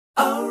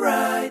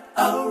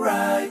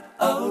alright,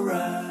 alright,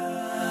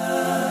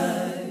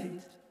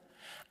 alright.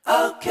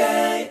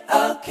 Okay,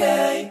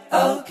 okay,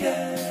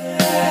 okay.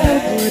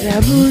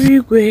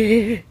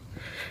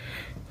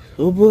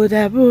 Obodo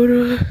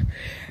abụrụ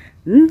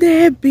ndị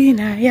bi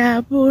na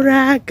ya bụrụ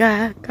aga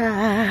ka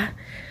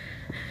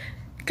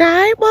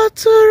anyị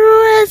kpọtụrụ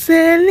eze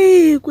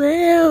eluigwe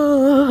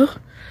o,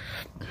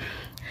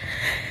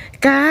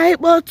 ka anyị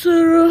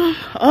kpọtụrụ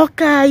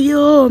ọka ya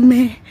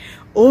ome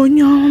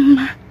onye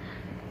ọma,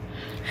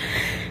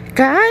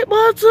 ka anyị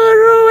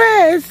kpọtụrụ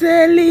eze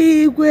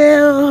eluigwe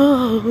o,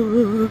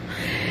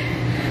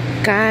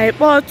 ka anyị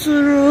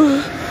kpọtụrụ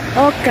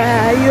ọka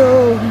ya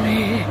ome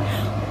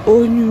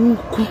onye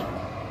ukwu.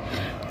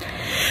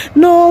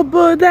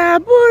 N'obodo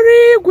abụrụ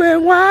igwe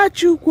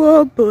Nwachukwu,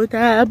 obodo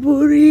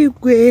abụrụ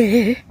igwe,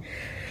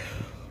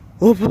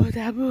 obodo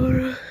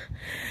abụrụ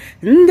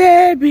ndị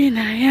bi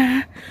na ya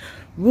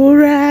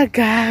bụrụ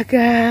aga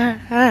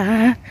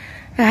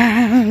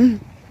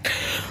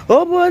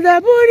obodo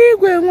abụrụ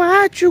igwe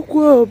Nwachukwu,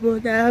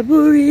 obodo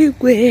abụrụ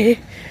igwe,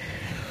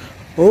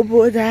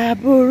 obodo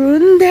abụrụ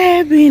ndị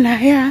bi na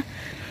ya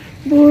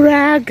bụrụ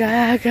aga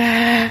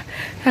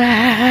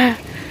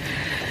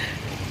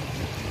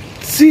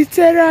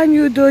zitere anyị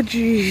udo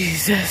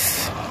Jizọs,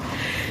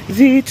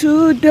 zite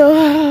udo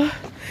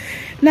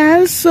na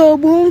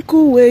nsogbu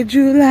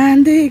nkuwejula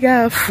ndị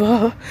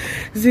ga-afọ,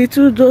 zite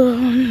udo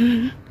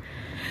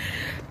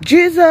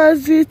Jizọs,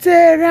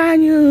 zitere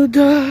anyị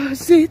udo,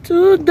 zite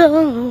udo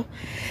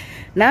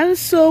na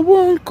nsogbu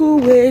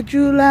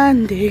nkuwejula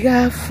ndị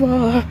ga-afọ,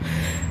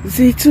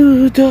 zite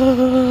udo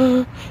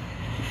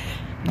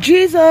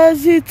Jizọs,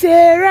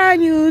 zitere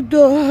anyị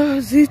udo,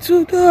 zite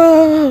udo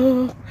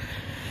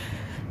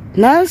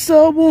na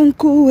nsogbu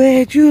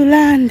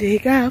nkuwejula ndị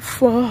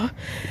ga-afọ,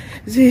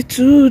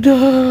 zite udo.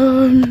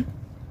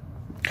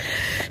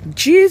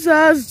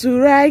 Jizọs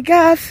duru anyị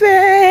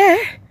gafee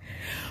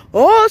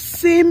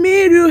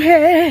osimiri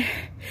uhie,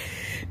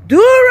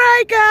 duru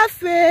anyị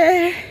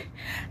gafee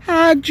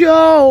ajọ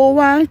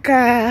ụwa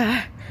nka,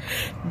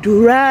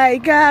 duru anyị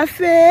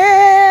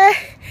gafee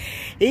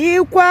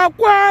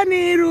ịkwakwa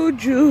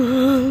n'iruju,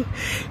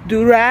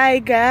 duru anyị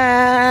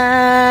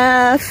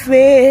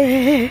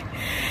gafee.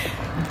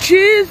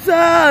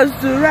 Jesus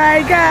duru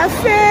anyị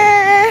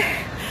gafee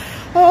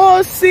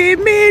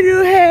osimiri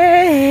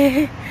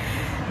uhie,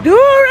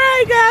 duru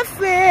anyị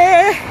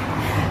gafee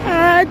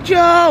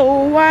ajọ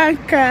ụwa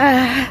nka,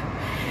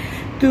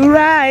 duru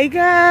anyị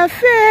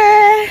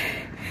gafee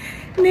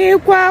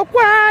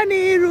n'ịkwakwa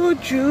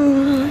n'iruju,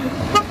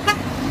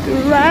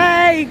 duru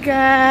anyị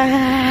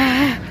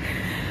gafee.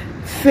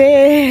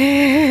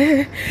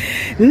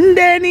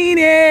 Ndị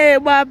niile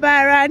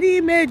gbabara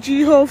n'ime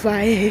Jehova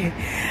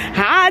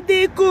ha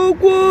dịka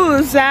ugwu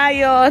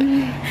Zayọn,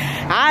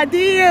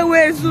 adịghị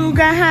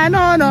ewezuga ha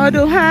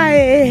n'ọnọdụ ha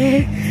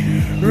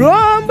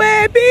ruo mgbe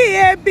ebighị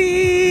ebi.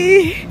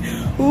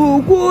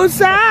 Ugwu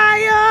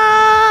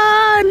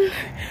Zayọn,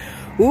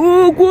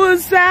 ugwu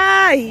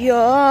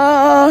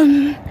Zayọn,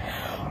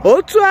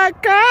 otu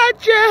aka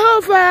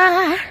Jehova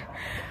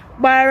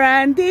gbara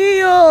ndị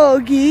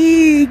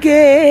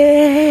ogige.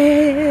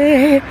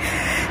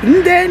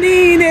 Ndị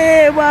niile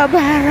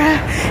gbabara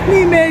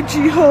n'ime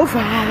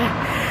Jehova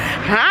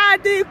ha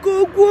dịka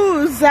ugwu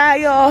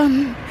Zayọn,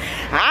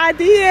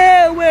 adịghị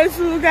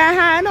ewezuga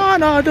ha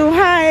n'ọnọdụ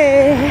ha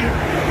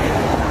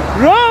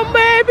ruo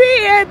mgbe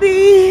ebighị ebi.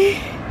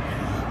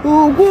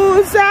 Ugwu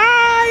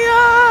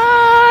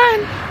Zayọn,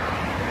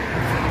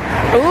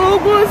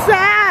 ugwu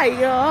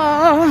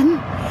Zayọn,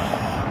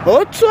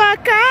 otu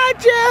aka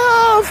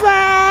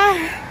Jehova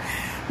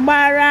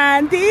gbara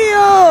ndị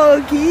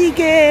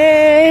ogige.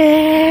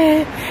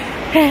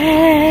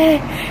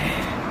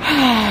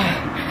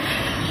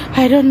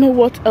 I don't know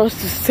what else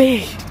to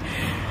say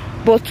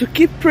but to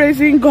keep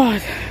praising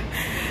God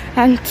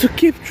and to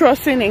keep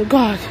trusting in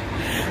God,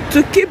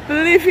 to keep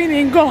believing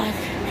in God,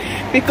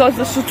 because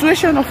the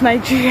situation of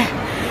Nigeria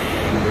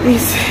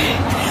is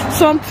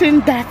something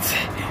that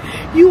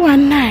you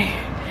and I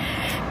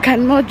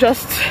cannot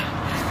just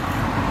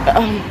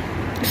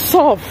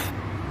solve.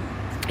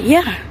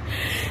 Yeah,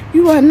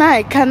 you and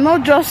I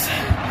cannot just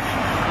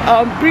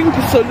bring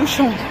the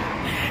solution.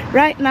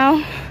 Right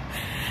now,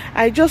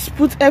 I just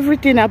put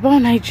everything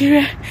about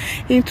Nigeria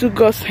into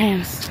God's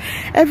hands.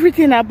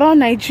 Everything about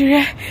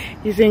Nigeria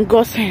is in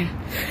God's hands.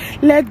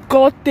 Let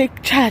God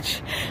take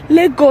charge.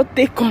 Let God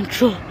take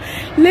control.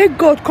 Let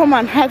God come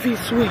and have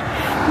his way.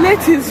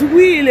 Let his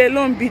will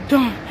alone be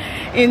done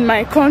in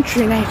my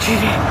country,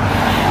 Nigeria.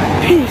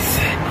 Peace.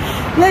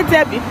 Let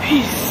there be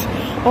peace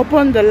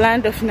upon the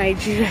land of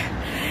Nigeria.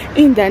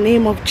 In the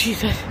name of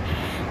Jesus.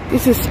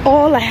 This is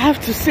all I have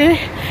to say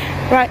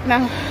right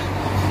now.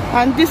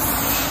 And these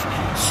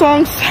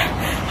songs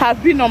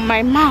have been on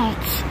my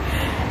mouth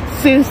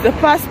since the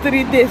past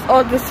 3 days.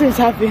 All these things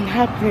have been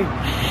happening.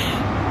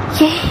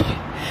 So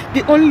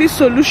the only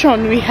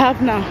solution we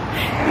have now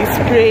is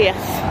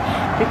prayers,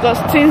 because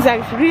things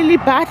are really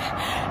bad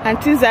and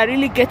things are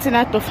really getting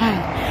out of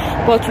hand.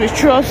 But we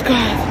trust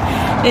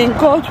God. In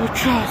God we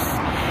trust.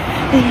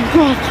 In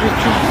God we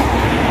trust.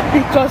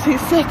 Because he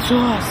said to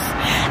us,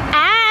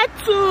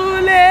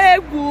 atụla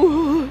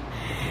egwu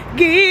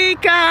gị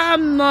ka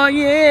m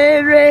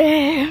nọnyere.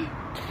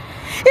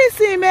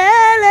 Isi m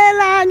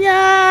elela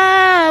anya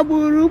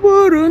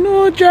gburugburu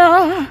n'ụjọ,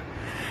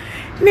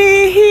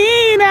 n'ihi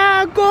na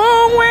gị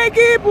onwe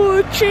gị bụ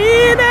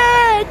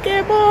Chineke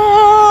m,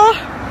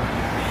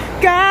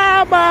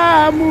 ga-agba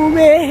m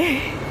ume,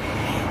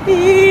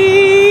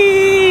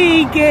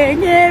 ị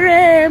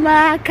ga-enyere m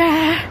aka,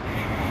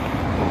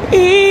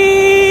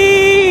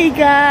 ị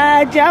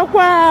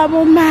ga-ajakwa m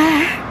mma,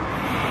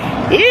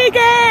 ị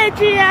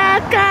ga-eji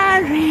aka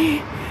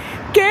nri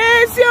ka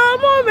ezi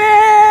omume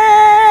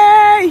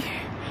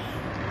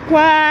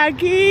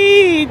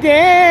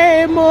kwagide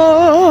m.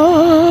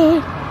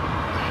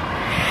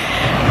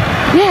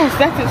 Yes,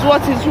 that is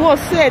what his word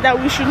said, that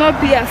we should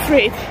not be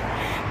afraid,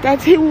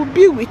 that he will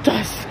be with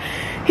us.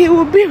 He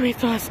will be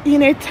with us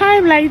in a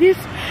time like this.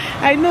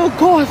 I know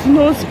God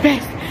knows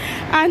best,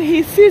 and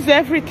he sees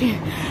everything,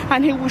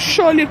 and he will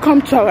surely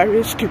come to our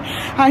rescue,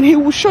 and he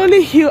will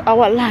surely heal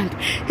our land.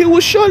 He will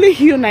surely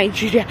heal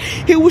Nigeria.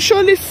 He will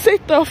surely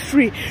set us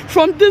free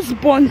from this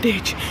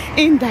bondage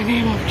in the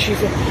name of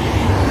Jesus.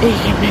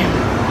 Amen.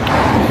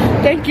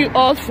 Thank you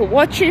all for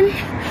watching.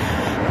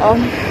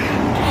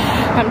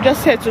 I'm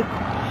just here to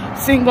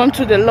sing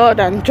unto the Lord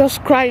and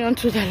just cry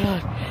unto the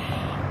Lord.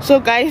 So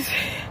guys,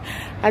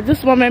 at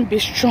this moment, be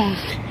strong.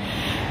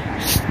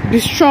 Be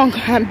strong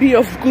and be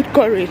of good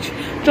courage.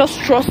 Just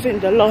trust in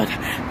the Lord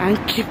and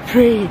keep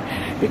praying,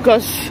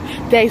 because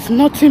there is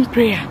nothing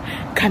prayer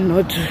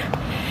cannot do.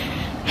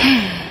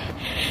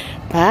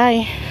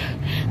 Bye,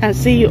 and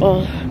see you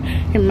all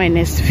in my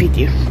next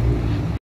video.